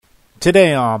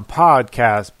Today on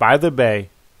Podcast by the Bay,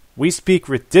 we speak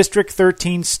with District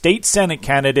 13 State Senate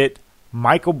candidate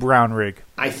Michael Brownrigg.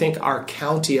 I think our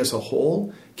county as a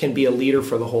whole can be a leader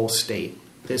for the whole state,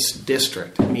 this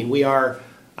district. I mean, we are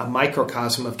a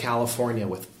microcosm of California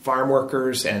with farm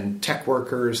workers and tech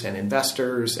workers and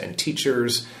investors and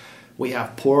teachers. We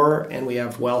have poor and we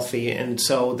have wealthy. And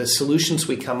so the solutions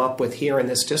we come up with here in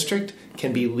this district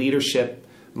can be leadership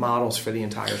models for the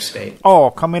entire state. All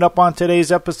coming up on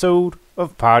today's episode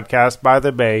of Podcast by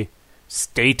the Bay.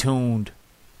 Stay tuned.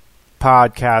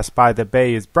 Podcast by the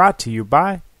Bay is brought to you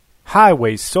by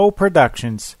Highway Soul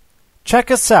Productions.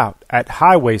 Check us out at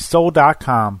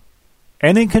highwaysoul.com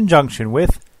and in conjunction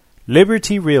with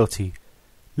Liberty Realty.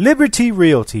 Liberty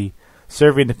Realty,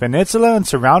 serving the peninsula and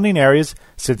surrounding areas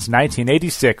since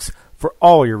 1986 for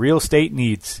all your real estate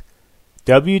needs.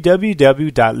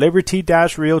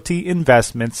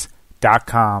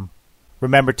 www.liberty-realtyinvestments.com.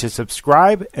 Remember to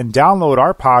subscribe and download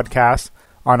our podcast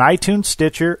on iTunes,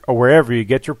 Stitcher, or wherever you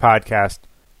get your podcast.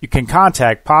 You can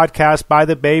contact Podcast by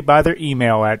the Bay by their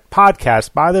email at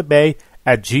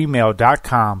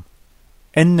podcastbythebay@gmail.com.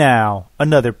 And now,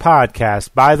 another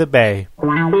Podcast by the Bay.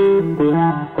 Welcome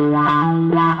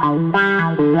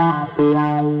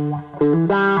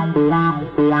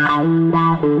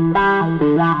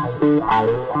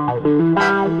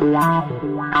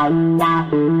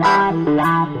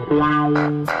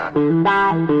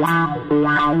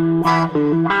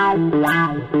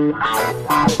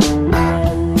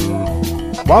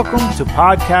to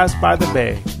Podcast by the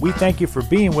Bay. We thank you for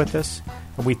being with us.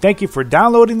 And we thank you for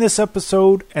downloading this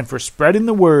episode and for spreading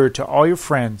the word to all your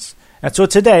friends. And so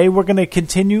today we're going to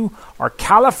continue our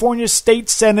California State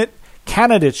Senate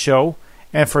candidate show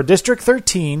and for District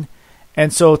 13.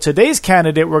 And so today's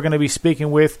candidate we're going to be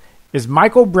speaking with is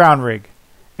Michael Brownrigg.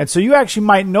 And so you actually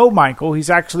might know Michael. He's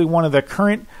actually one of the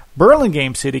current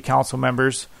Burlingame City Council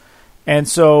members. And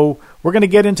so we're going to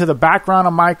get into the background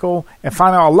of Michael and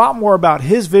find out a lot more about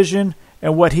his vision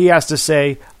and what he has to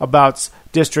say about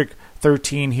District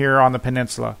 13 here on the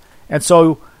peninsula. And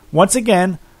so, once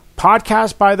again,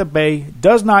 Podcast by the Bay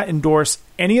does not endorse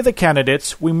any of the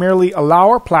candidates. We merely allow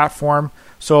our platform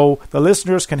so the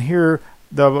listeners can hear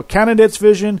the candidates'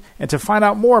 vision and to find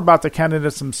out more about the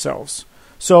candidates themselves.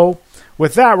 So,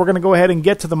 with that, we're going to go ahead and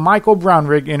get to the Michael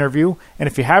Brownrigg interview. And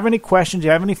if you have any questions,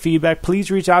 you have any feedback, please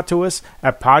reach out to us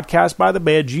at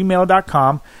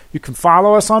podcastbythebay@gmail.com. You can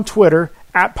follow us on Twitter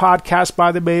at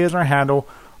podcastbythebay is our handle,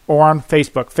 or on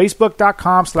Facebook,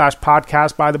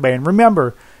 facebook.com/podcastbythebay. And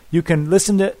remember, you can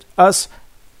listen to us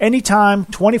anytime,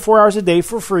 24 hours a day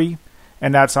for free.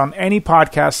 And that's on any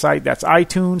podcast site. That's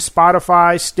iTunes,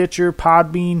 Spotify, Stitcher,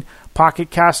 Podbean, Pocket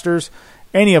Casters,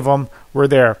 any of them, we're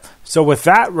there. So with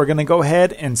that, we're going to go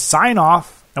ahead and sign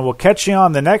off. And we'll catch you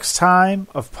on the next time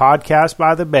of Podcast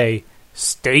by the Bay.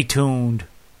 Stay tuned.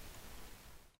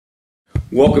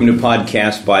 Welcome to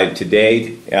Podcast by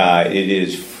today. It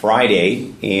is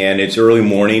Friday, and it's early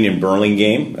morning in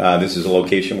Burlingame. This is a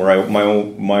location where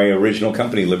my original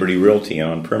company, Liberty Realty,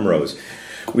 on Primrose.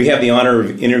 We have the honor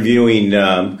of interviewing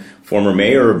former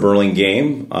mayor of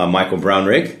Burlingame, Michael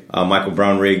Brownrigg. Michael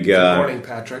Brownrigg. Good morning,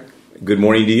 Patrick. Good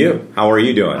morning to you. How are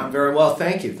you doing? I'm very well,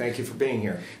 thank you. Thank you for being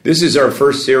here. This is our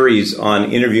first series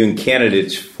on interviewing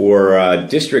candidates for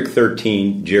District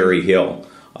 13, Jerry Hill.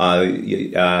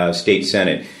 State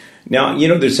Senate. Now,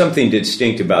 there's something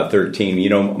distinct about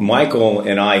 13. Michael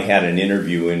and I had an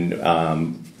interview in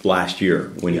last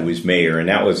year when he was mayor, and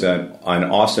that was an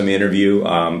awesome interview.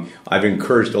 I've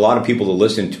encouraged a lot of people to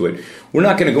listen to it. We're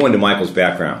not going to go into Michael's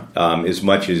background as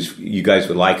much as you guys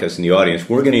would like us in the audience.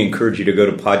 We're going to encourage you to go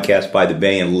to Podcast by the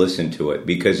Bay and listen to it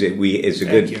because it's a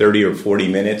good 30 or 40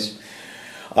 minutes.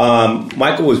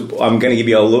 Michael I'm going to give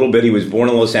you a little bit. He was born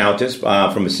in Los Altos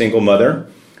from a single mother.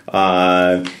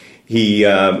 He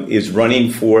is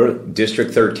running for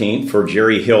District 13 for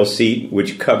Jerry Hill seat,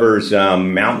 which covers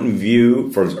Mountain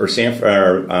View San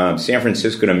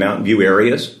Francisco to Mountain View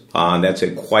areas. That's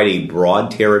quite a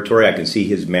broad territory. I can see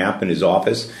his map in his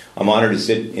office. I'm honored to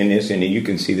sit in this, and you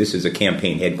can see this is a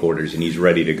campaign headquarters, and he's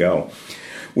ready to go.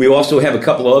 We also have a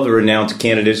couple of other announced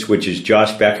candidates, which is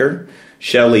Josh Becker,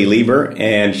 Shelley Lieber,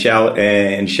 and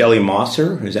Shelley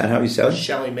Moser. Is that how you say it?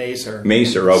 Shelley Maser.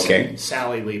 Maser, okay.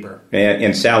 Sally Lieber.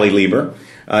 And Sally Lieber.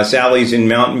 Sally's in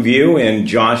Mountain View, and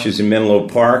Josh is in Menlo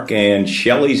Park, and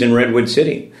Shelley's in Redwood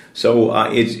City. So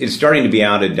it's starting to be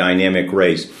out a dynamic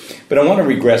race. But I want to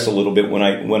regress a little bit when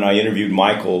I interviewed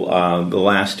Michael the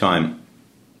last time.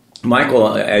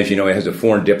 Michael, as you know, has a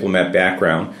foreign diplomat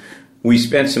background. We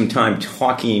spent some time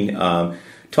talking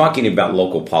talking about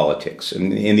local politics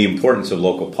and the importance of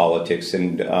local politics.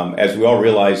 And as we all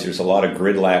realize, there's a lot of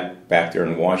gridlock back there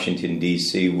in Washington,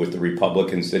 D.C. with the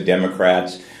Republicans, the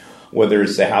Democrats, whether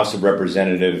it's the House of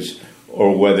Representatives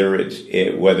or whether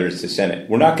it's the Senate.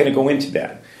 We're not going to go into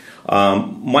that.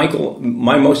 Michael,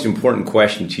 my most important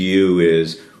question to you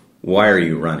is, why are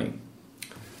you running?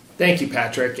 Thank you,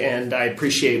 Patrick, and I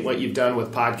appreciate what you've done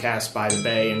with Podcast by the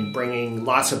Bay and bringing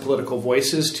lots of political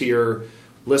voices to your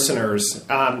listeners.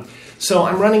 So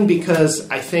I'm running because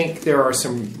I think there are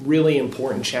some really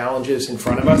important challenges in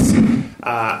front of us.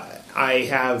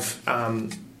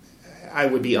 I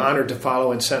would be honored to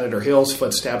follow in Senator Hill's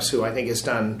footsteps, who I think has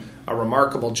done a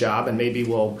remarkable job, and maybe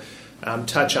we'll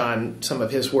touch on some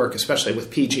of his work, especially with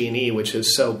PG&E, which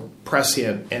is so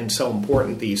prescient and so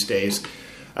important these days.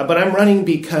 But I'm running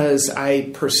because I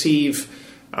perceive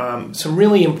some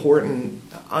really important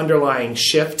underlying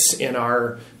shifts in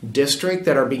our district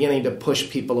that are beginning to push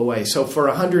people away. So for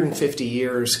 150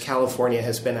 years, California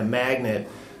has been a magnet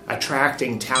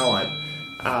attracting talent,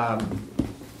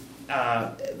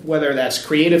 whether that's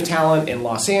creative talent in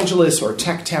Los Angeles or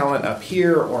tech talent up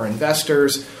here or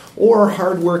investors or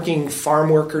hardworking farm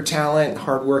worker talent,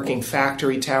 hardworking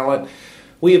factory talent.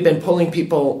 We have been pulling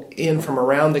people in from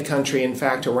around the country, in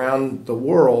fact, around the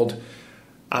world,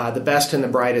 the best and the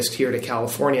brightest here to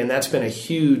California, and that's been a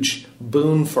huge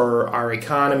boon for our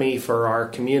economy, for our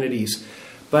communities.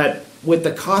 But with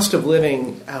the cost of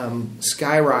living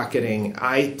skyrocketing,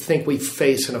 I think we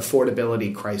face an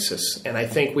affordability crisis, and I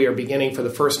think we are beginning for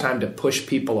the first time to push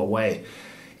people away.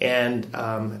 And,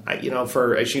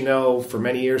 for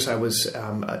many years I was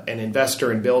an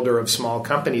investor and builder of small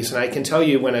companies. And I can tell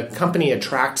you, when a company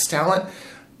attracts talent,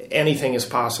 anything is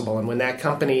possible. And when that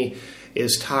company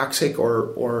is toxic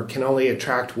or can only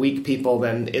attract weak people,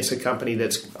 then it's a company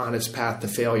that's on its path to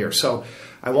failure. So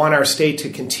I want our state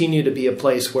to continue to be a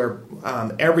place where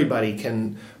everybody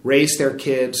can raise their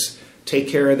kids, take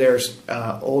care of their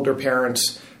older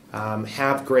parents,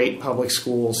 have great public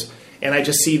schools. And I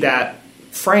just see that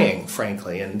fraying,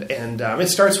 frankly, and it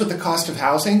starts with the cost of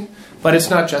housing, but it's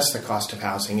not just the cost of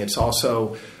housing. It's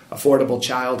also affordable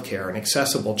child care and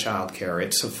accessible child care.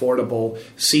 It's affordable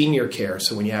senior care,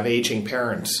 so when you have aging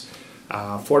parents,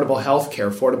 affordable health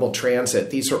care, affordable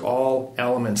transit. These are all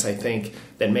elements, I think,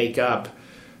 that make up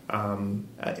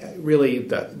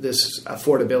this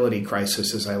affordability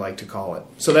crisis, as I like to call it.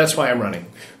 So that's why I'm running.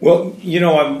 Well,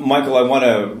 Michael, I want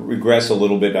to regress a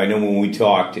little bit. I know when we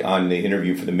talked on the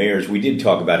interview for the mayors, we did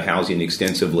talk about housing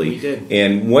extensively. We did.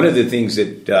 And one of the things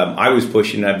that I was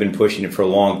pushing, I've been pushing it for a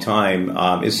long time,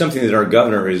 is something that our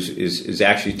governor is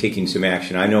actually taking some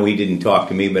action. I know he didn't talk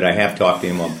to me, but I have talked to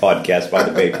him on Podcast by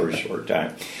the Bay for a short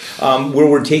time, where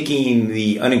we're taking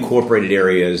the unincorporated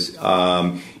areas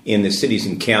in the cities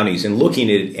and counties and looking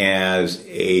at it as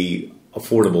a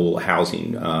affordable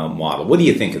housing model. What do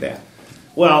you think of that?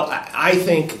 Well, I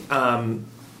think,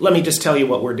 let me just tell you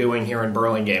what we're doing here in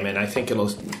Burlingame, and I think it'll,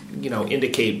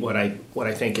 indicate what I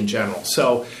think in general.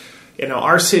 So,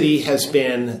 our city has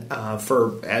been,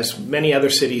 for as many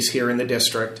other cities here in the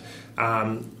district,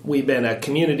 we've been a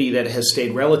community that has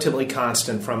stayed relatively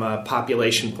constant from a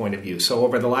population point of view. So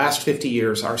over the last 50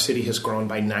 years, our city has grown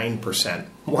by 9%,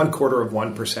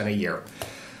 0.25% a year.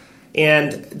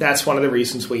 And that's one of the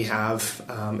reasons we have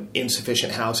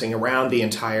insufficient housing around the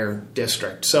entire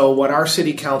district. So what our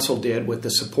city council did with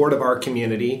the support of our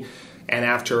community, and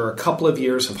after a couple of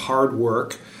years of hard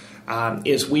work,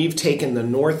 is we've taken the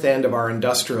north end of our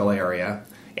industrial area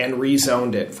and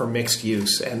rezoned it for mixed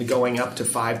use and going up to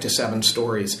 5 to 7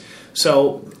 stories.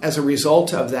 So as a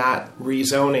result of that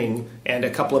rezoning and a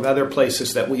couple of other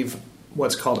places that we've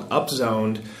what's called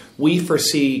upzoned, we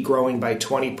foresee growing by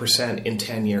 20% in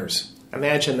 10 years.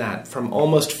 Imagine that, from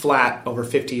almost flat over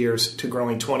 50 years to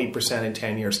growing 20% in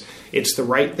 10 years. It's the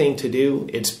right thing to do.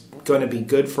 It's going to be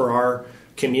good for our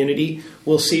community.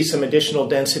 We'll see some additional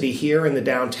density here in the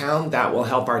downtown. That will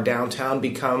help our downtown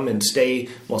become and stay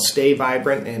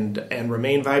vibrant and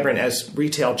remain vibrant as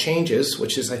retail changes,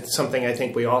 which is something I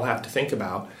think we all have to think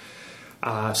about.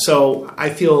 So I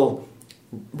feel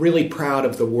really proud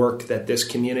of the work that this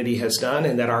community has done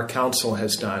and that our council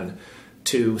has done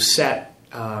to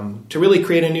really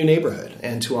create a new neighborhood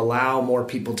and to allow more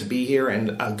people to be here.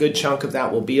 And a good chunk of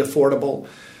that will be affordable.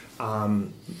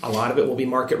 A lot of it will be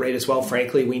market rate as well.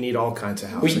 Frankly, we need all kinds of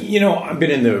housing. Well, I've been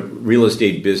in the real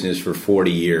estate business for 40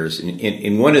 years,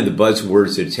 and one of the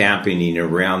buzzwords that's happening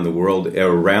around the world,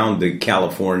 around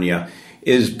California,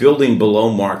 is building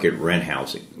below market rent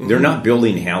housing. Mm-hmm. They're not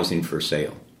building housing for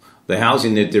sale. The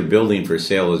housing that they're building for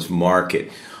sale is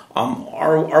market.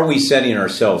 Are we setting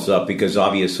ourselves up, because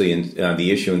obviously in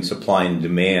the issue in supply and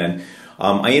demand,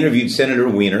 I interviewed Senator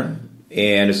Wiener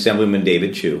and Assemblyman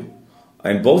David Chu.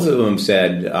 And both of them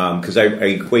said, because I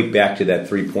equate back to that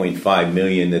 $3.5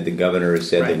 million that the governor has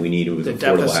said that we need with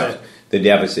affordable housing. The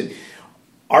deficit.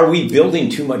 Are we building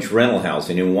too much rental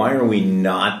housing? And why are we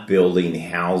not building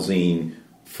housing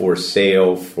for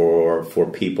sale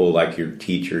for people like your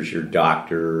teachers, your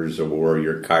doctors, or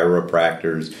your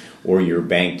chiropractors, or your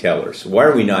bank tellers? Why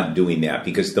are we not doing that?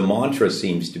 Because the mantra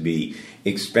seems to be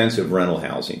expensive rental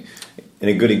housing. And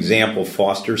a good example,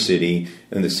 Foster City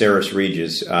and the Ceres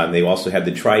Regis, they also have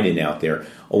the Trident out there.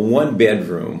 A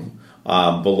one-bedroom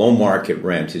below market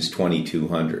rent is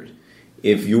 $2,200.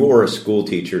 If you're a school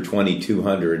teacher,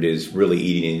 $2,200 is really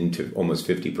eating into almost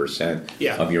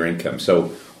 50% of your income.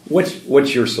 So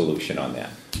what's your solution on that?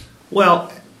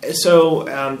 Well, so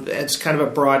it's kind of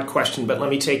a broad question, but let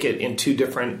me take it in two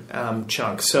different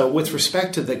chunks. So with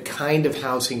respect to the kind of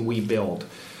housing we build,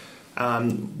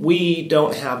 we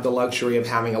don't have the luxury of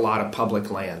having a lot of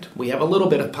public land. We have a little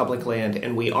bit of public land,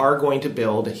 and we are going to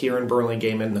build here in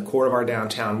Burlingame in the core of our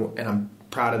downtown, and I'm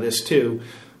proud of this too.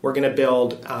 We're going to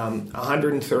build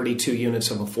 132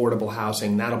 units of affordable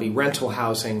housing. That'll be rental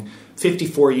housing,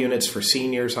 54 units for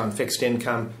seniors on fixed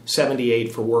income,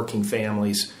 78 for working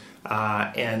families,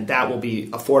 and that will be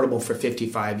affordable for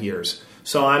 55 years.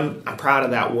 So I'm proud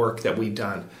of that work that we've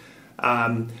done.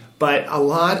 But a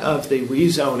lot of the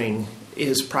rezoning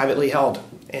is privately held,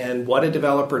 and what a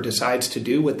developer decides to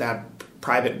do with that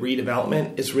private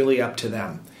redevelopment is really up to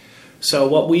them. So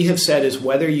what we have said is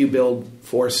whether you build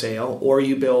for sale or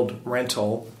you build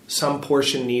rental, some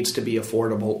portion needs to be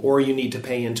affordable, or you need to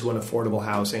pay into an affordable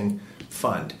housing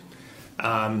fund.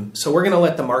 So we're going to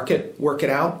let the market work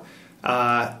it out.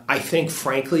 I think,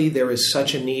 frankly, there is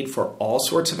such a need for all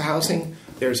sorts of housing.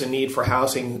 There's a need for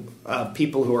housing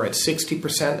people who are at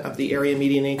 60% of the area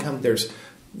median income. There's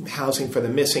housing for the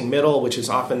missing middle, which is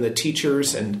often the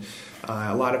teachers and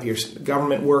a lot of your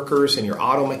government workers and your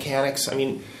auto mechanics. I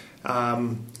mean,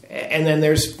 and then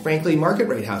there's, frankly, market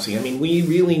rate housing. I mean, we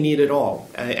really need it all.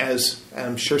 As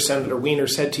I'm sure Senator Wiener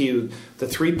said to you, the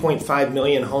 3.5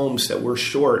 million homes that we're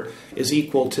short is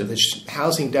equal to the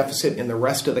housing deficit in the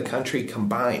rest of the country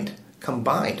combined.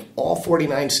 All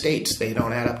 49 states, they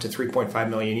don't add up to 3.5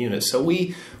 million units. So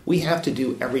we have to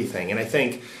do everything. And I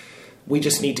think we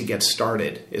just need to get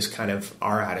started is kind of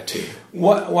our attitude.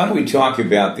 Why don't we talk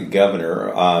about the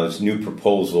governor's new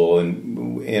proposal,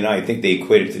 and I think they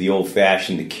equate it to the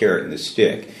old-fashioned the carrot and the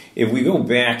stick. If we go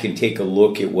back and take a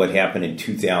look at what happened in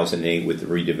 2008 with the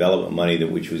redevelopment money,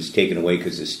 which was taken away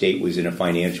because the state was in a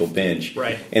financial pinch.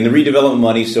 Right. And the redevelopment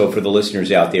money, so for the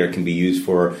listeners out there, can be used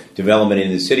for development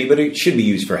in the city, but it should be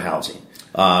used for housing.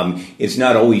 It's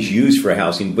not always used for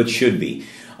housing, but should be.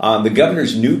 The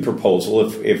governor's new proposal,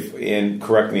 if and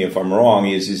correct me if I'm wrong,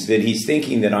 is that he's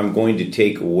thinking that I'm going to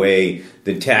take away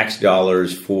the tax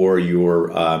dollars for your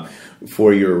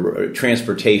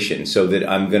transportation, so that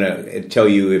I'm going to tell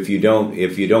you if you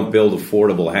don't build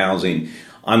affordable housing,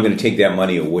 I'm going to take that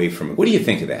money away from it. What do you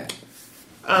think of that?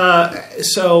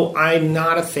 So I'm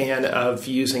not a fan of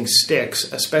using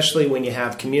sticks, especially when you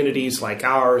have communities like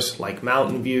ours, like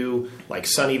Mountain View, like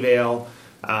Sunnyvale,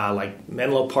 like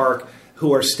Menlo Park,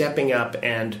 who are stepping up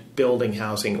and building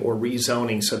housing or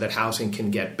rezoning so that housing can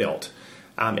get built.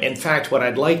 In fact, what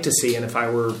I'd like to see, and if I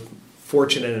were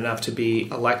fortunate enough to be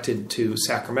elected to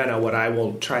Sacramento, what I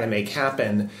will try to make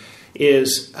happen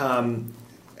is,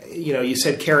 you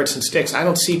said carrots and sticks. I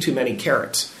don't see too many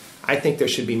carrots. I think there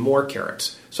should be more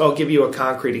carrots. So I'll give you a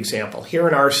concrete example. Here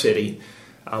in our city,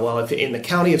 if in the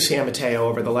county of San Mateo,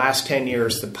 over the last 10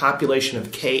 years, the population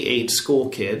of K-8 school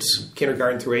kids,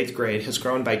 kindergarten through 8th grade, has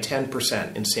grown by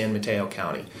 10% in San Mateo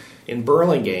County. In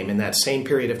Burlingame, in that same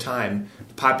period of time,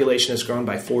 the population has grown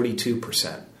by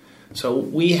 42%. So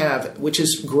we have, which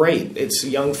is great. It's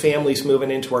young families moving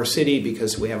into our city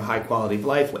because we have a high quality of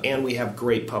life and we have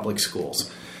great public schools.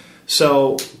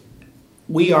 So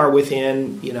we are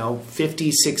within,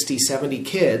 50, 60, 70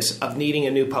 kids of needing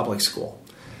a new public school.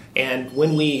 And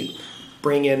when we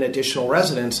bring in additional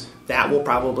residents, that will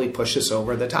probably push us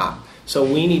over the top. So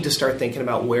we need to start thinking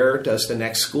about where does the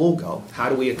next school go? How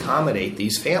do we accommodate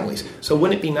these families? So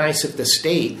wouldn't it be nice if the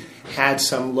state had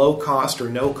some low-cost or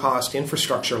no-cost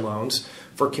infrastructure loans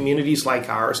for communities like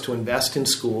ours to invest in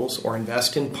schools or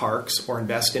invest in parks or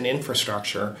invest in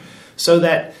infrastructure so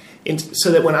that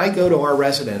when I go to our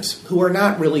residents who are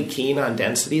not really keen on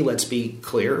density, let's be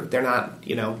clear, they're not,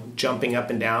 jumping up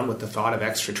and down with the thought of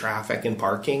extra traffic and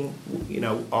parking.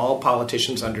 All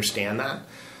politicians understand that.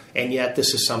 And yet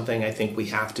this is something I think we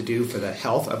have to do for the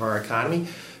health of our economy.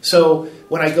 So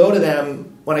when I go to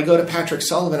them, when I go to Patrick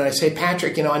Sullivan and I say,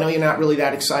 Patrick, I know you're not really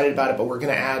that excited about it, but we're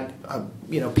going to add,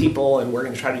 people, and we're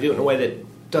going to try to do it in a way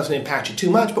that doesn't impact you too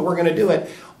much, but we're going to do it.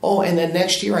 Oh, and then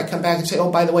next year I come back and say,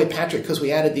 oh, by the way, Patrick, because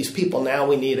we added these people, now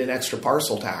we need an extra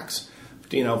parcel tax,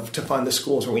 to fund the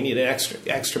schools, or we need an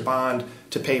extra bond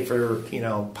to pay for,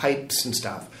 pipes and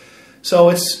stuff.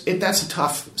 So that's a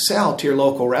tough sell to your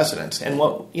local residents. And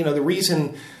the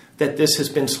reason that this has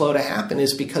been slow to happen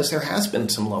is because there has been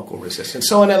some local resistance.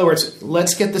 So in other words,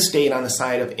 let's get the state on the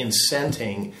side of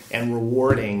incenting and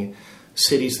rewarding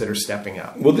cities that are stepping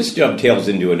up. Well, this dovetails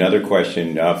into another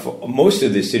question. Most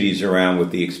of the cities around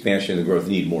with the expansion and the growth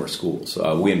need more schools.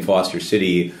 We in Foster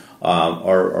City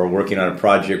are working on a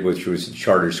project which was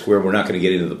Charter Square. We're not going to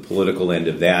get into the political end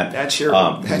of that.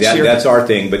 That's our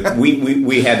thing, but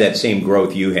we had that same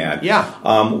growth you had. Yeah.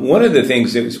 One of the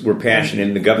things that we're passionate,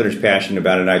 and the governor's passionate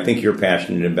about it, and I think you're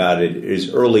passionate about it,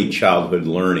 is early childhood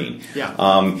learning. Yeah.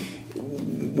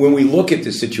 When we look at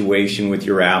the situation with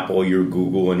your Apple, your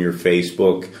Google, and your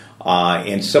Facebook,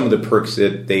 and some of the perks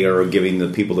that they are giving the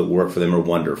people that work for them are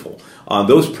wonderful.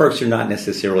 Those perks are not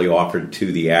necessarily offered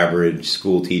to the average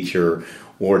school teacher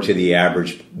or to the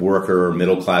average worker or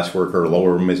middle-class worker or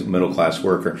lower middle-class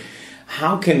worker.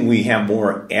 How can we have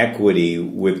more equity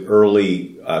with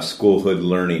early schoolhood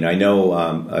learning? I know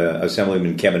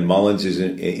Assemblyman Kevin Mullins is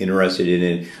interested in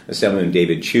it. Assemblyman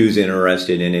David Chu is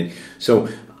interested in it. So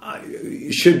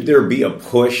should there be a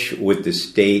push with the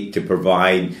state to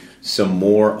provide some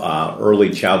more early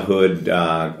childhood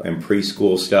and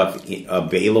preschool stuff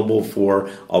available for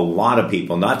a lot of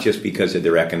people, not just because of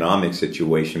their economic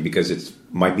situation, because it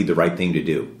might be the right thing to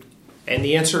do? And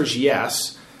the answer is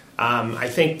yes. I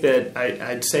think that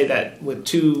I'd say that with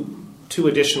two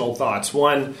additional thoughts.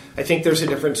 One, I think there's a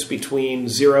difference between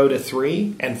 0 to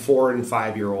 3 and 4 and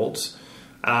 5-year-olds.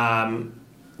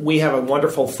 We have a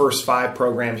wonderful First 5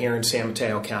 program here in San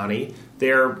Mateo County.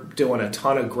 They're doing a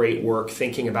ton of great work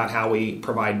thinking about how we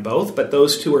provide both, but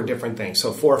those two are different things.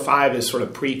 So 4-5 is sort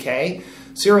of pre-K.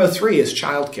 0-3 is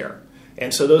childcare.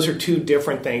 And so those are two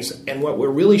different things. And what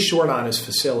we're really short on is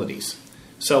facilities.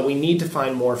 So we need to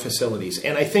find more facilities.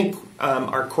 And I think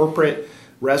our corporate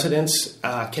residents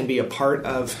can be a part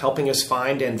of helping us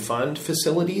find and fund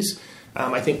facilities.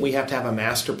 I think we have to have a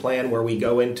master plan where we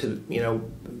go into,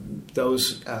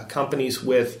 those companies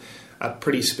with a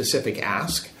pretty specific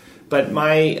ask. But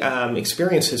my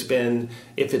experience has been,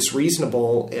 if it's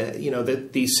reasonable, that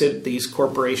these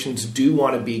corporations do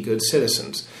want to be good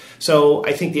citizens. So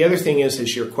I think the other thing is,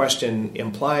 as your question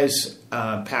implies,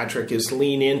 Patrick, is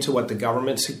lean into what the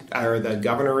the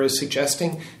governor is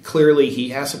suggesting. Clearly, he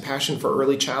has a passion for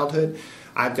early childhood.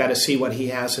 I've got to see what he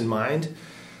has in mind.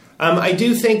 I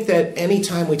do think that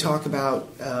anytime we talk about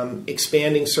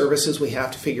expanding services, we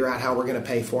have to figure out how we're going to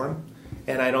pay for them.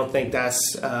 And I don't think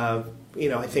that's, I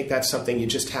think that's something you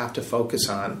just have to focus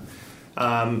on.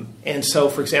 And so,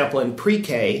 for example, in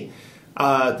pre-K,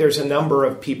 there's a number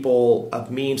of people of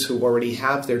means who already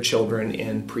have their children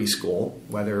in preschool,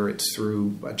 whether it's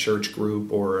through a church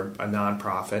group or a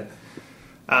nonprofit.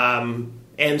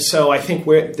 And so I think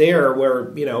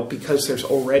because there's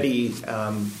already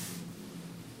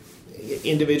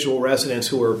individual residents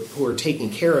who are taking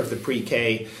care of the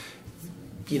pre-K,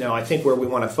 I think where we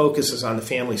want to focus is on the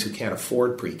families who can't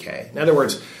afford pre-K. In other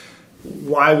words,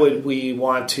 why would we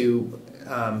want to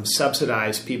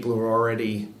subsidize people who are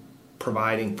already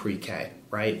providing pre-K,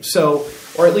 right? So,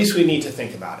 or at least we need to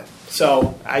think about it.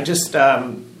 So I just,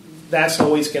 that's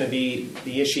always going to be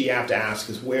the issue you have to ask,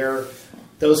 is where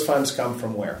those funds come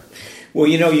from where. Well,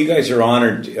 you guys are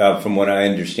honored, from what I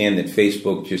understand, that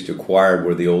Facebook just acquired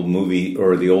where the old movie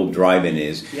or the old drive-in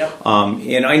is. Yep.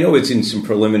 And I know it's in some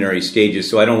preliminary stages,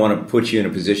 so I don't want to put you in a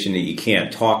position that you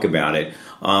can't talk about it.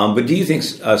 But do you think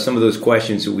some of those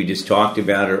questions that we just talked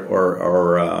about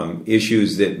are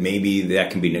issues that maybe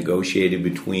that can be negotiated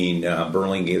between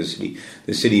Burlingame,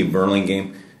 the city of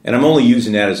Burlingame? And I'm only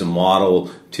using that as a model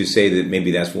to say that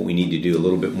maybe that's what we need to do, a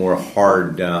little bit more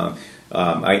hard.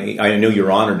 I know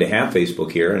you're honored to have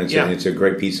Facebook here, and it's a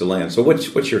great piece of land. So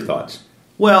what's your thoughts?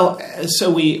 Well, so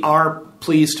we are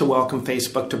pleased to welcome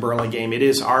Facebook to Burlingame. It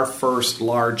is our first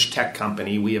large tech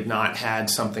company. We have not had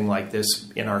something like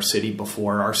this in our city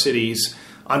before. Our city's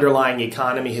underlying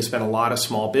economy has been a lot of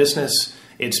small business.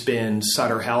 It's been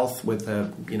Sutter Health with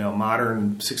a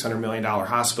modern $600 million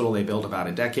hospital they built about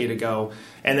a decade ago.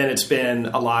 And then it's been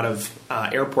a lot of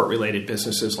airport-related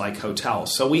businesses like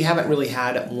hotels. So we haven't really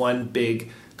had one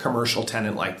big commercial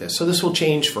tenant like this. So this will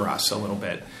change for us a little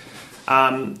bit.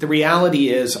 The reality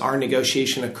is our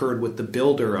negotiation occurred with the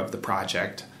builder of the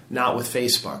project, not with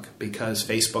Facebook, because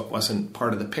Facebook wasn't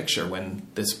part of the picture when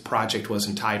this project was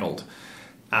entitled.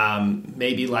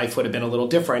 maybe life would have been a little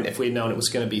different if we'd known it was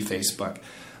going to be Facebook.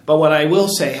 But what I will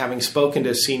say, having spoken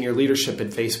to senior leadership at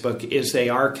Facebook, is they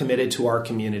are committed to our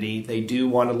community. They do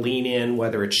want to lean in,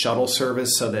 whether it's shuttle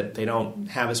service so that they don't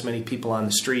have as many people on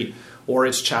the street, or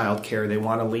it's childcare. They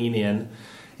want to lean in.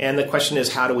 And the question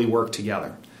is, how do we work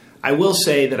together? I will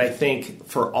say that I think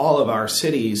for all of our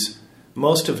cities,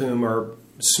 most of whom are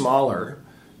smaller,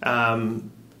 I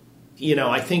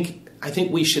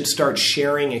think we should start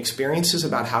sharing experiences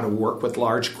about how to work with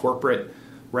large corporate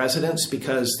residents,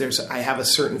 because I have a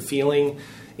certain feeling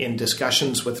in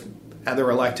discussions with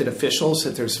other elected officials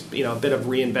that there's a bit of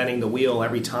reinventing the wheel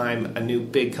every time a new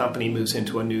big company moves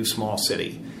into a new small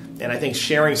city. And I think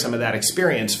sharing some of that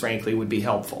experience, frankly, would be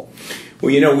helpful.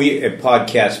 Well, we at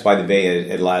Podcast by the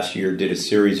Bay at last year did a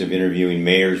series of interviewing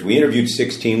mayors. We interviewed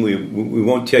 16. We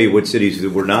won't tell you what cities that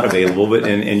were not available, but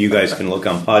and you guys can look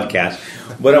on podcast.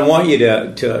 But I want you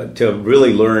to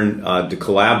really learn to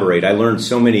collaborate. I learned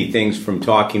so many things from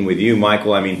talking with you,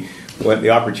 Michael. I mean, the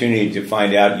opportunity to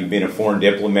find out you've been a foreign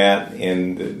diplomat,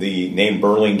 and the name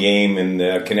Burlingame and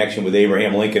the connection with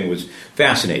Abraham Lincoln was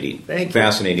fascinating. Thank you.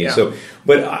 Fascinating. Yeah. So,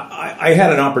 but I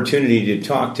had an opportunity to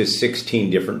talk to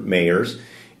 16 different mayors,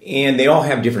 and they all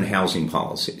have different housing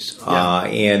policies.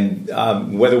 Yeah.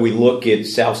 Whether we look at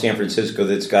South San Francisco,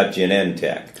 that's got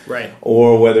Genentech, right,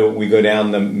 or whether we go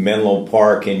down the Menlo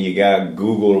Park and you got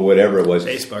Google or whatever it was,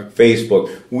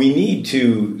 Facebook, we need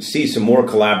to see some more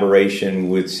collaboration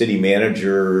with city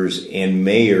managers and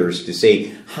mayors to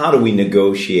say, how do we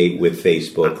negotiate with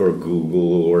Facebook or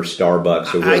Google or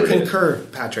Starbucks or whatever? I concur,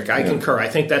 Patrick. I concur. I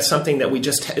think that's something that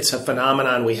it's a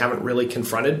phenomenon we haven't really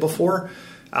confronted before.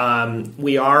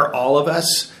 We are, all of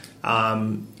us,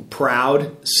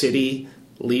 proud city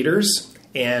leaders,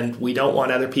 and we don't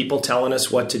want other people telling us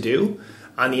what to do.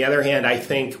 On the other hand, I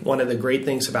think one of the great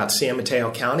things about San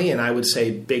Mateo County, and I would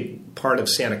say big part of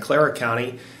Santa Clara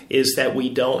County, is that we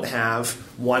don't have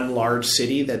one large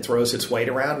city that throws its weight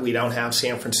around. We don't have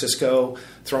San Francisco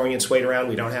throwing its weight around.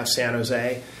 We don't have San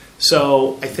Jose.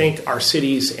 So I think our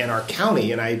cities and our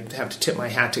county, and I have to tip my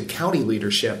hat to county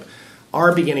leadership,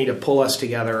 are beginning to pull us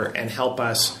together and help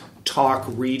us talk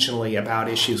regionally about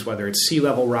issues, whether it's sea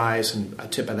level rise, and a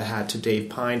tip of the hat to Dave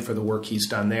Pine for the work he's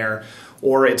done there,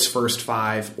 or it's First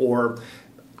Five, or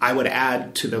I would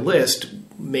add to the list,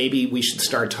 maybe we should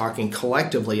start talking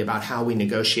collectively about how we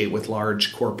negotiate with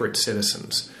large corporate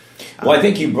citizens. Well, I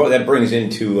think that brings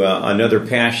into another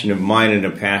passion of mine and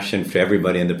a passion for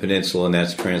everybody in the peninsula, and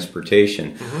that's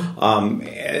transportation. Mm-hmm.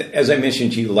 As I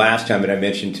mentioned to you last time, and I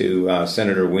mentioned to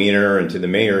Senator Wiener and to the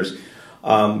mayors,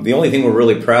 the only thing we're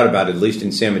really proud about, at least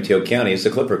in San Mateo County, is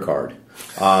the Clipper card.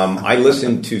 I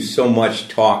listened to so much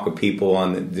talk of people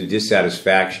on the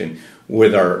dissatisfaction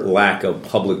with our lack of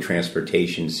public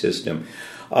transportation system.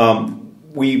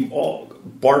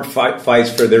 BART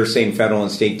fights for their same federal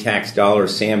and state tax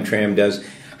dollars. Samtram does.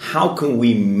 How can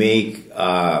we make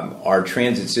our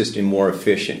transit system more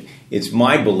efficient? It's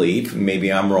my belief,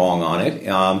 maybe I'm wrong on it.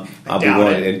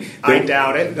 I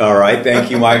doubt it. All right, thank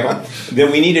you, Michael.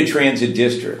 Then we need a transit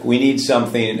district. We need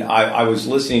something. I was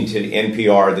listening to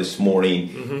NPR this morning,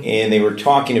 mm-hmm. and they were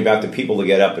talking about the people that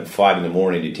get up at 5 a.m.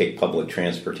 to take public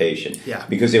transportation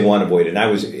because they want to avoid it. And I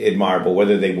was admirable,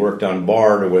 whether they worked on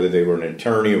BART or whether they were an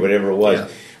attorney or whatever it was. Yeah.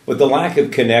 But the lack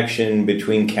of connection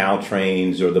between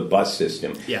Caltrains or the bus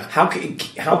system, how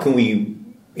can we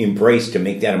embrace to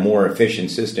make that a more efficient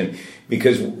system?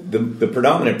 Because the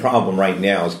predominant problem right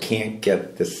now is can't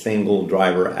get the single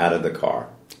driver out of the car.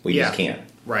 We just can't.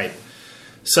 Right.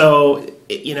 So,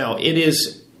 it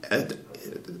is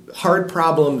hard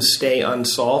problems stay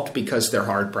unsolved because they're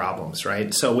hard problems,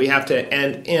 right? So we have to,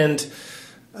 and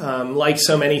like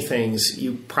so many things,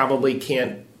 you probably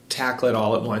can't tackle it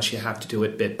all at once. You have to do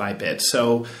it bit by bit.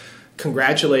 So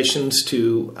congratulations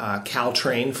to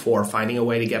Caltrain for finding a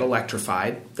way to get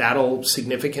electrified. That'll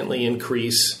significantly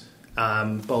increase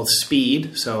both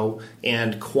speed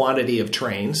and quantity of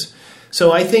trains.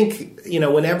 So I think,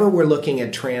 whenever we're looking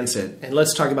at transit, and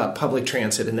let's talk about public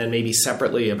transit and then maybe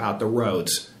separately about the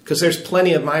roads, because there's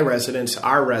plenty of my residents,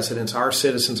 our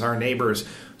citizens, our neighbors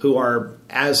who are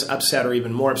as upset or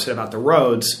even more upset about the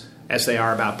roads as they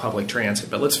are about public transit.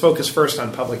 But let's focus first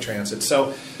on public transit.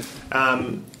 So,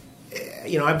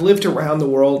 I've lived around the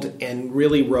world in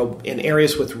in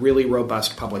areas with really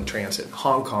robust public transit,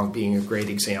 Hong Kong being a great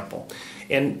example.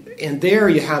 And there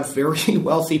you have very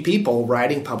wealthy people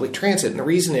riding public transit. And the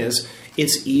reason is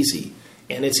it's easy.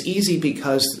 And it's easy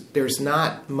because there's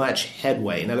not much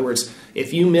headway. In other words,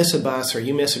 if you miss a bus or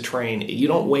you miss a train, you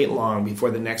don't wait long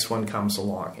before the next one comes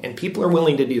along. And people are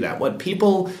willing to do that. What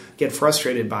people get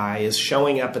frustrated by is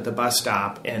showing up at the bus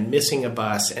stop and missing a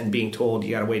bus and being told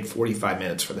you got to wait 45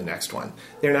 minutes for the next one.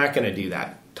 They're not going to do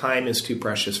that. Time is too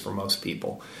precious for most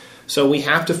people. So we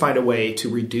have to find a way to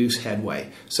reduce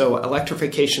headway. So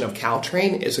electrification of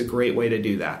Caltrain is a great way to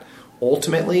do that.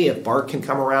 Ultimately, if BART can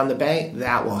come around the bay,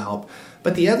 that will help.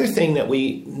 But the other thing that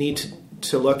we need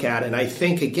to look at, and I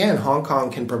think, again, Hong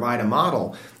Kong can provide a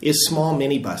model, is small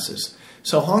minibuses.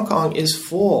 So Hong Kong is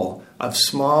full of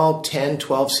small 10,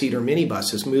 12-seater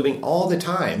minibuses moving all the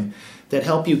time that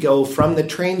help you go from the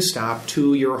train stop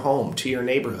to your home, to your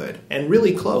neighborhood, and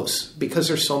really close because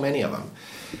there's so many of them.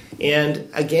 And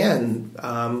again,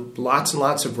 lots and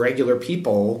lots of regular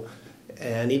people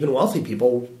and even wealthy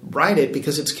people ride it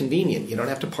because it's convenient. You don't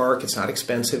have to park. It's not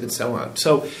expensive, and so on.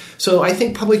 So I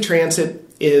think public transit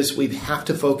is we have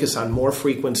to focus on more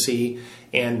frequency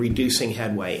and reducing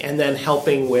headway, and then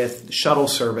helping with shuttle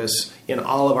service in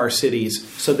all of our cities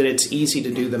so that it's easy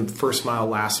to do them first mile,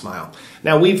 last mile.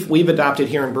 Now, we've adopted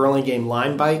here in Burlingame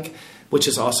Lime Bike, which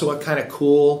is also a kind of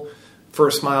cool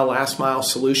first mile, last mile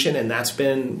solution, and that's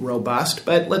been robust.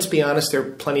 But let's be honest, there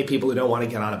are plenty of people who don't want to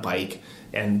get on a bike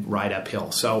and ride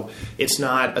uphill. So it's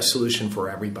not a solution for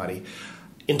everybody.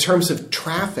 In terms of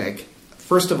traffic,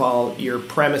 first of all, your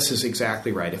premise is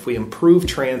exactly right. If we improve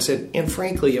transit, and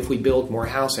frankly, if we build more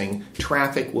housing,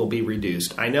 traffic will be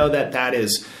reduced. I know that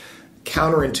is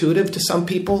counterintuitive to some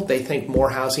people. They think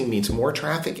more housing means more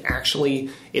traffic.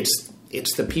 Actually, it's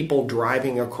the people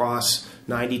driving across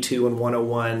 92 and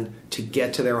 101 to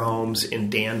get to their homes in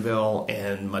Danville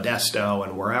and Modesto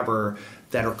and wherever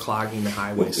that are clogging the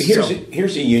highways.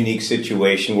 Here's a unique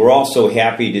situation. We're also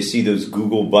happy to see those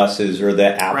Google buses or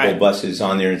the Apple buses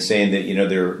on there and saying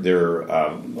that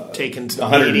they're taking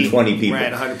 120 people,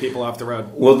 100 people off the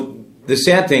road. Well, the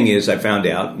sad thing is, I found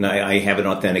out, and I haven't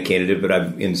authenticated it, but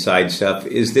I've inside stuff,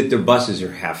 is that their buses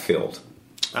are half filled.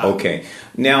 Okay,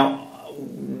 now,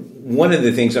 one of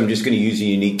the things, I'm just going to use a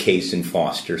unique case in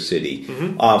Foster City.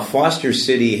 Mm-hmm. Foster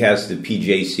City has the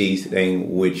PJC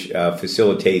thing, which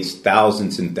facilitates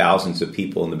thousands and thousands of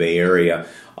people in the Bay Area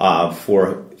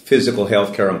for physical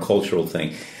health care and cultural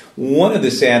thing. One of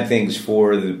the sad things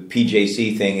for the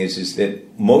PJC thing is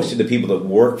that most of the people that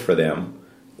work for them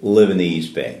live in the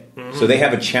East Bay. Mm-hmm. So they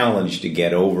have a challenge to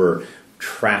get over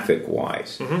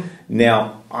traffic-wise. Mm-hmm.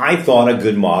 Now, I thought a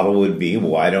good model would be,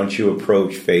 why don't you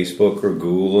approach Facebook or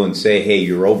Google and say, hey,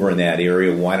 you're over in that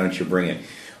area, why don't you bring it?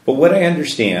 But what I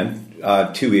understand,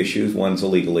 two issues. One's a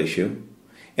legal issue,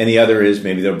 and the other is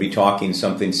maybe they'll be talking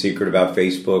something secret about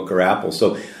Facebook or Apple.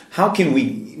 So how can we,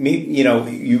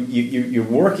 you're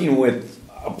working with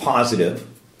a positive,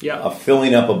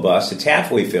 filling up a bus. It's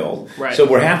halfway filled, right. So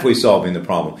we're halfway solving the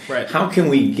problem. Right. How can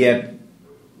we get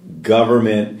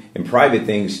government and private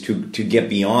things to get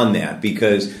beyond that?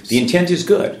 Because the intent is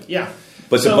good. Yeah.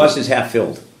 But the bus is half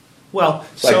filled. Well,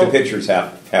 it's like the picture's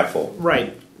half full.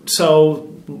 Right.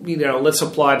 So, let's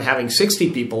applaud having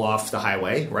 60 people off the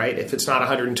highway, right? If it's not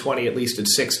 120, at least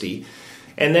it's 60.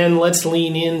 And then let's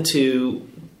lean into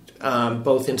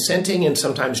both incenting and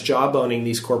sometimes job-owning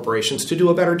these corporations to do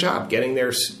a better job, getting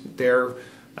their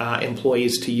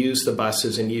employees to use the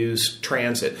buses and use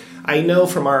transit. I know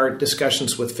from our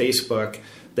discussions with Facebook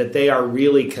that they are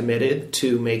really committed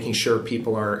to making sure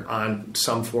people are on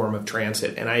some form of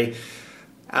transit. And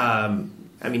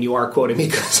you are quoting me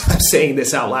because I'm saying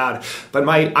this out loud, but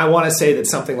I want to say that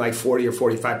something like 40 or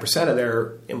 45% of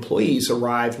their employees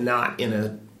arrive not in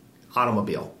an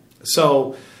automobile.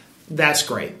 So that's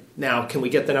great. Now, can we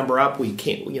get the number up? We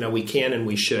can, we can and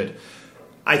we should.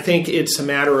 I think it's a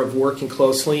matter of working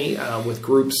closely with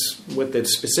groups, with the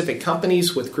specific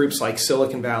companies, with groups like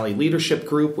Silicon Valley Leadership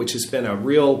Group, which has been a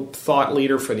real thought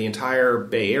leader for the entire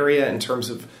Bay Area in terms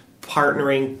of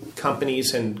partnering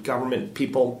companies and government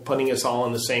people, putting us all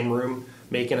in the same room,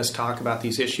 making us talk about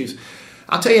these issues.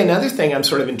 I'll tell you another thing I'm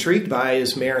sort of intrigued by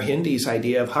is Mayor Hindy's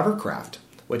idea of hovercraft,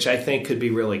 which I think could be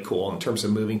really cool in terms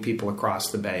of moving people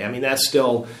across the bay. I mean, that's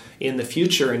still in the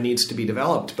future and needs to be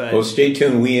developed. But well, stay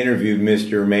tuned. We interviewed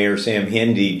Mr. Mayor Sam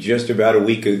Hindy just about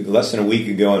less than a week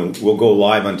ago, and we'll go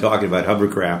live on talking about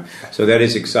hovercraft. So that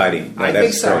is exciting. I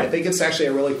think so. Great. I think it's actually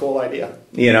a really cool idea.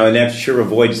 And that sure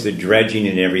avoids the dredging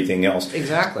and everything else.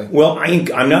 Exactly. Well,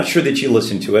 I'm not sure that you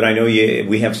listened to it. I know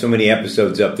we have so many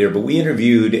episodes up there, but we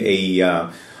interviewed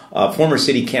a former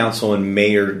city council and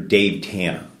mayor, Dave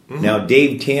Tanner. Mm-hmm. Now,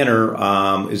 Dave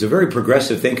Tanner is a very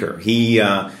progressive thinker. He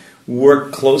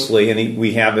worked closely, and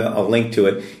we have a link to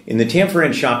it. In the Tamford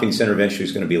End Shopping Center eventually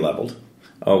is going to be leveled.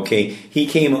 Okay, he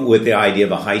came up with the idea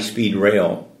of a high-speed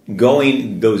rail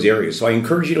going those areas. So I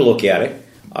encourage you to look at it.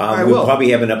 We'll probably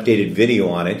have an updated video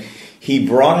on it. He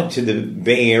brought it to the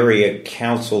Bay Area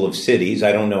Council of Cities.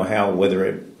 I don't know whether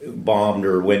it bombed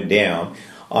or went down.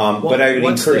 But I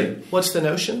would encourage. What's the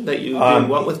notion that you do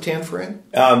what with Tanforan?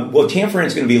 Well,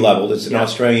 Tanforan's going to be leveled. It's an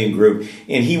Australian group,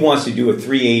 and he wants to do a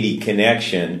 380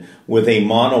 connection with a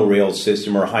monorail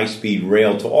system or high-speed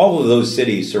rail to all of those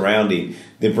cities surrounding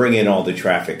that bring in all the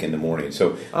traffic in the morning.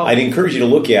 So I'd encourage you to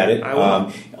look at it.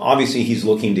 Obviously, he's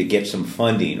looking to get some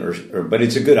funding, but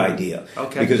it's a good idea.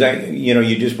 Okay. Because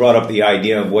you just brought up the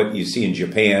idea of what you see in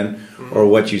Japan or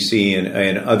what you see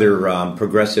in other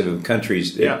progressive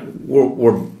countries.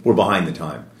 We're behind the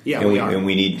time. Yeah, and we are. And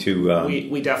we need to...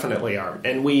 we definitely are.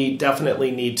 And we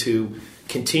definitely need to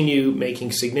continue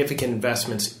making significant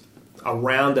investments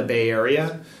around the Bay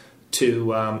Area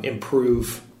to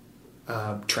improve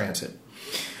transit.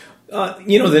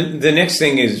 The next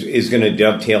thing is going to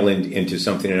dovetail into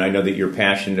something, and I know that you're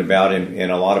passionate about,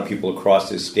 and a lot of people across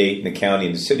the state and the county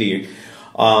and the city,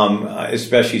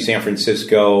 especially San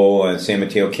Francisco and San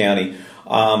Mateo County,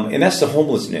 and that's the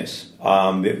homelessness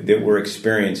that we're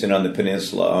experiencing on the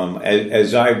peninsula.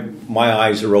 As my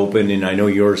eyes are open, and I know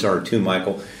yours are too,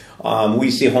 Michael, we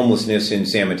see homelessness in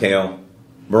San Mateo,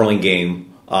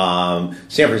 Burlingame, San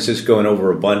Francisco, and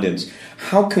overabundance.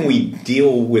 How can we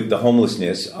deal with the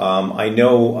homelessness? I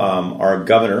know our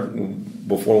governor,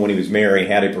 before when he was mayor, he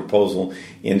had a proposal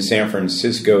in San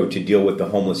Francisco to deal with the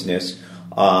homelessness.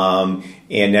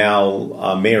 And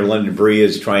now Mayor London Breed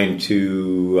is trying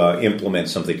to implement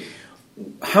something.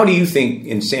 How do you think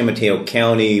in San Mateo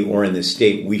County or in the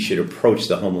state we should approach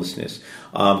the homelessness?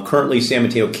 Currently, San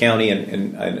Mateo County,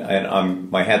 and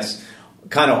my hat's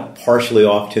kind of partially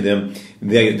off to them,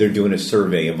 they're doing a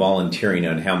survey, a volunteering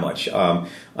on how much.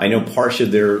 I know part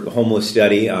of their homeless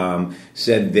study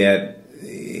said that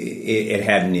it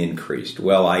hadn't increased.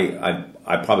 Well, I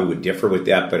probably would differ with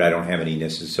that, but I don't have any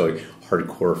necessarily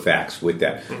hardcore facts with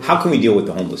that. Mm-hmm. How can we deal with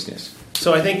the homelessness?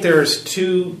 So I think there's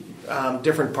two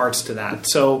different parts to that.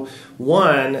 So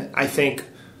one, I think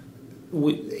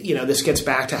this gets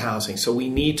back to housing. So we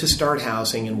need to start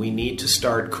housing, and we need to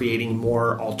start creating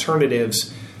more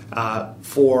alternatives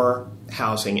for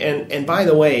housing. And by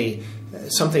the way,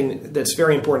 something that's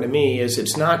very important to me is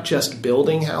it's not just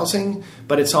building housing,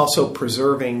 but it's also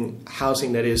preserving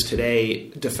housing that is today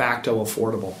de facto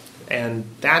affordable. And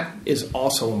that is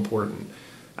also important.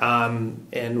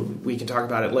 And we can talk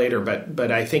about it later,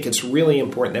 but I think it's really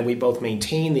important that we both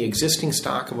maintain the existing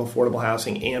stock of affordable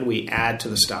housing and we add to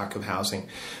the stock of housing.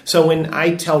 So when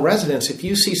I tell residents, if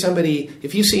you see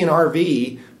an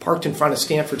RV parked in front of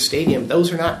Stanford Stadium,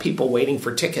 those are not people waiting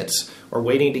for tickets or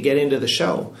waiting to get into the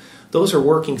show. Those are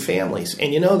working families.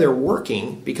 And they're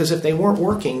working because if they weren't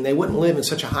working, they wouldn't live in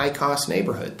such a high-cost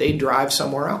neighborhood. They'd drive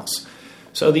somewhere else.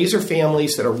 So these are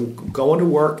families that are going to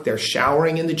work, they're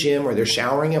showering in the gym or they're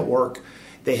showering at work,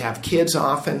 they have kids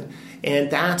often, and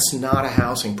that's not a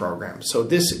housing program. So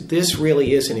this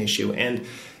really is an issue. And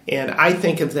I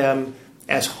think of them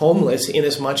as homeless in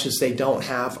as much as they don't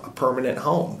have a permanent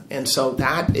home. And so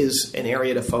that is an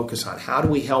area to focus on. How do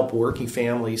we help working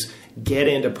families get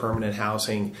into permanent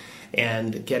housing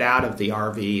and get out of the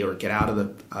RV or get out of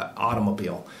the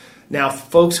automobile? Now,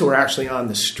 folks who are actually on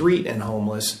the street and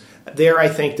homeless, there, I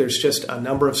think there's just a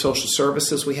number of social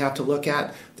services we have to look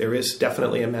at. There is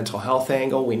definitely a mental health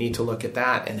angle. We need to look at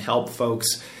that and help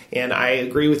folks. And I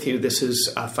agree with you. This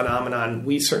is a phenomenon.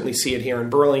 We certainly see it here in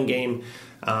Burlingame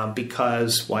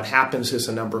because what happens is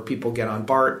a number of people get on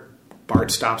BART. BART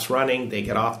stops running. They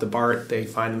get off the BART. They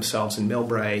find themselves in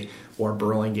Millbrae or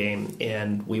Burlingame,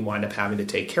 and we wind up having to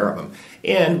take care of them.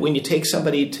 And when you take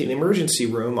somebody to the emergency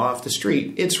room off the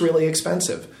street, it's really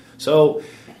expensive. So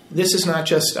this is not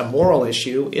just a moral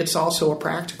issue, it's also a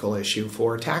practical issue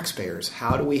for taxpayers.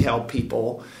 How do we help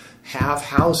people have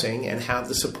housing and have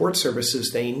the support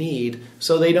services they need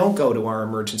so they don't go to our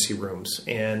emergency rooms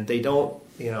and they don't,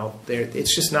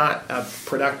 it's just not a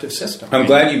productive system. I'm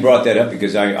glad you brought that up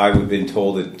because I've been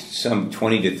told that some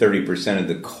 20 to 30% of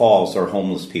the calls are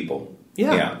homeless people.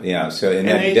 Yeah. So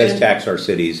that does tax our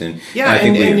cities, and I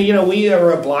think we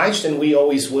are obliged, and we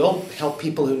always will help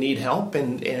people who need help.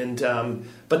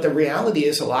 But the reality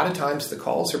is, a lot of times the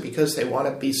calls are because they want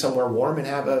to be somewhere warm and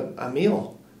have a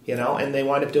meal, and they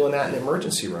wind up doing that in the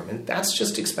emergency room, and that's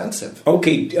just expensive.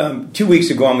 Okay, 2 weeks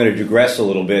ago, I'm going to digress a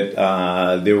little bit.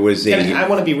 There was I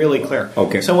want to be really clear.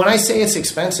 Okay. So when I say it's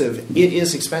expensive, it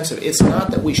is expensive. It's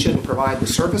not that we shouldn't provide the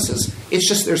services. It's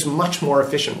just there's much more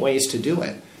efficient ways to do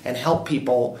it and help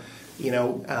people,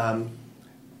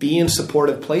 be in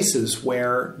supportive places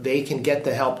where they can get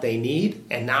the help they need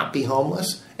and not be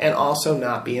homeless and also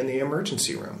not be in the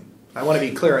emergency room. I want to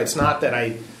be clear. It's not that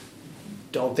I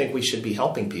don't think we should be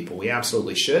helping people. We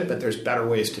absolutely should, but there's better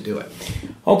ways to do it.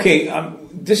 Okay,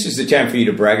 this is the time for you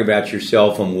to brag about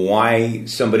yourself and why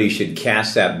somebody should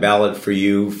cast that ballot for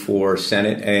you for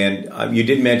Senate. And you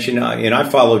did mention, and I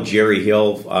followed Jerry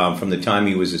Hill from the time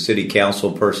he was a city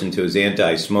council person to his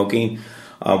anti-smoking.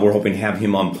 We're hoping to have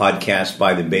him on Podcast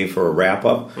by the Bay for a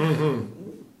wrap-up. Mm-hmm.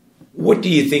 What do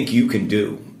you think you can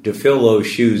do to fill those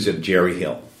shoes of Jerry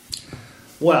Hill?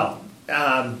 Well,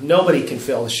 nobody can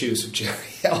fill the shoes of Jerry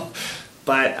Hill,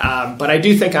 but I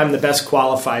do think I'm the best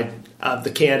qualified of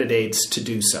the candidates to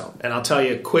do so, and I'll tell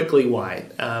you quickly why.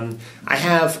 I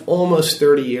have almost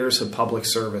 30 years of public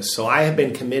service, so I have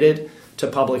been committed to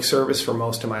public service for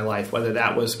most of my life, whether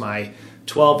that was my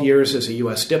 12 years as a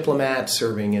U.S. diplomat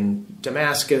serving in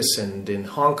Damascus and in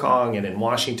Hong Kong and in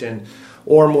Washington,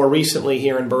 or more recently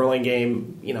here in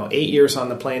Burlingame, 8 years on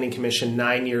the Planning Commission,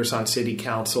 9 years on City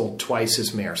Council, twice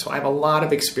as mayor. So I have a lot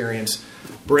of experience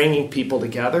bringing people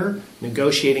together,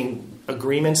 negotiating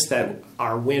agreements that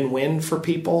are win-win for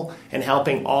people, and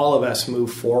helping all of us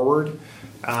move forward.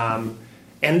 And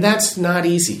that's not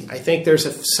easy. I think there's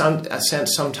a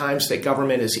sense sometimes that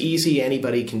government is easy,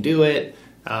 anybody can do it,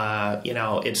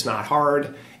 it's not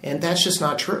hard, and that's just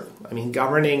not true. I mean,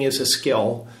 governing is a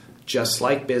skill, just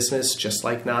like business, just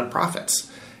like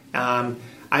nonprofits.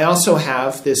 I also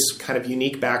have this kind of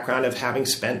unique background of having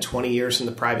spent 20 years in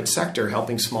the private sector,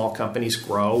 helping small companies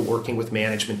grow, working with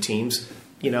management teams.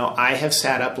 I have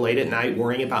sat up late at night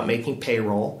worrying about making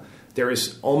payroll. There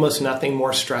is almost nothing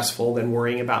more stressful than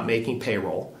worrying about making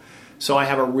payroll. So I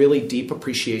have a really deep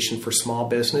appreciation for small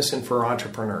business and for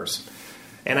entrepreneurs,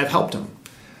 and I've helped them.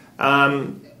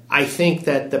 I think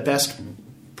that the best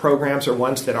programs are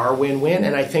ones that are win-win,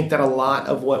 and I think that a lot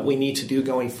of what we need to do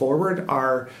going forward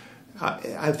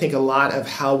I think a lot of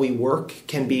how we work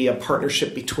can be a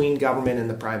partnership between government and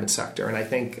the private sector, and I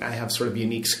think I have sort of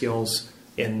unique skills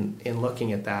in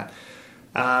looking at that.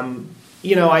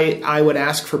 I would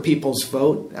ask for people's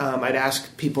vote. I'd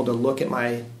ask people to look at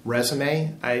my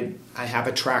resume. I have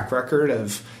a track record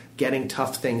of getting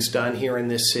tough things done here in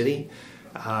this city.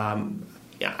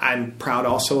 I'm proud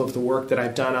also of the work that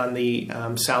I've done on the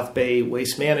South Bay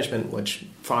Waste Management, which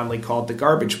fondly called the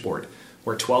Garbage Board,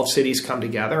 where 12 cities come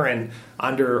together, and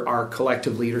under our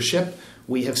collective leadership,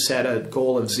 we have set a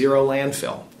goal of zero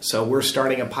landfill. So we're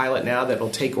starting a pilot now that will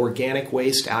take organic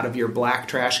waste out of your black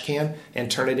trash can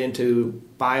and turn it into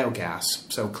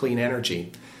biogas, so clean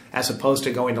energy, as opposed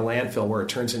to going to landfill where it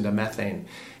turns into methane.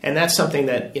 And that's something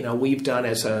that we've done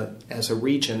as a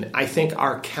region. I think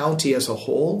our county as a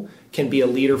whole can be a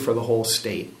leader for the whole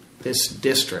state, this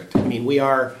district. I mean, we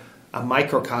are a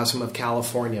microcosm of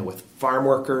California with farm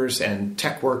workers and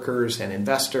tech workers and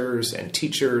investors and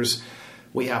teachers.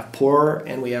 We have poor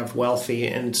and we have wealthy.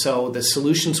 And so the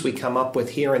solutions we come up with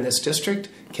here in this district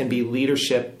can be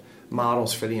leadership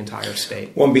models for the entire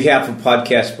state. Well, on behalf of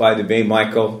Podcast by the Bay,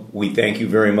 Michael, we thank you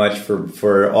very much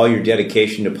for all your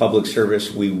dedication to public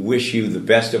service. We wish you the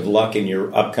best of luck in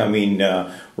your upcoming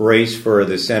race for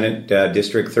the Senate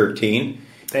District 13.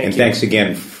 Thank you. Thanks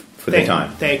again for the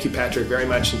time. Thank you, Patrick, very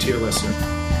much, and to your listener.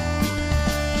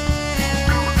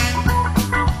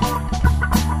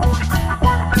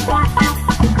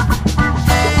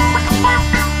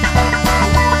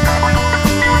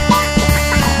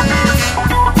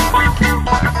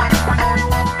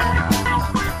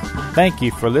 Thank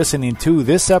you for listening to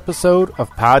this episode of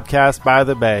Podcast by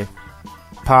the Bay.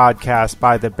 Podcast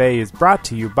by the Bay is brought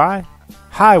to you by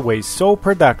Highway Soul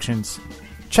Productions.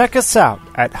 Check us out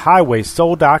at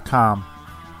highwaysoul.com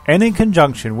and in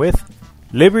conjunction with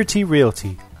Liberty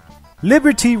Realty.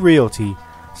 Liberty Realty,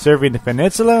 serving the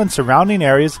peninsula and surrounding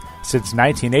areas since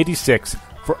 1986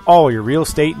 for all your real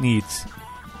estate needs.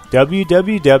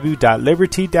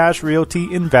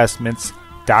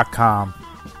 www.liberty-realtyinvestments.com.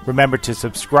 Remember to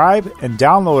subscribe and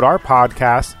download our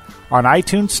podcast on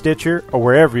iTunes, Stitcher, or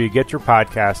wherever you get your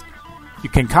podcast. You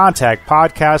can contact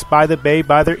Podcast by the Bay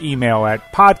by their email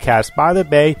at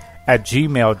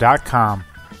podcastbythebay@gmail.com.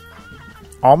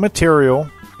 All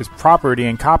material is property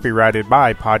and copyrighted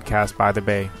by Podcast by the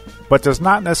Bay, but does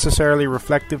not necessarily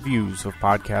reflect the views of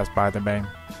Podcast by the Bay.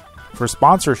 For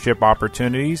sponsorship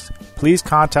opportunities, please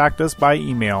contact us by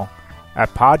email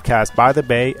at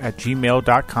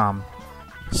podcastbythebay@gmail.com.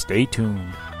 Stay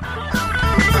tuned.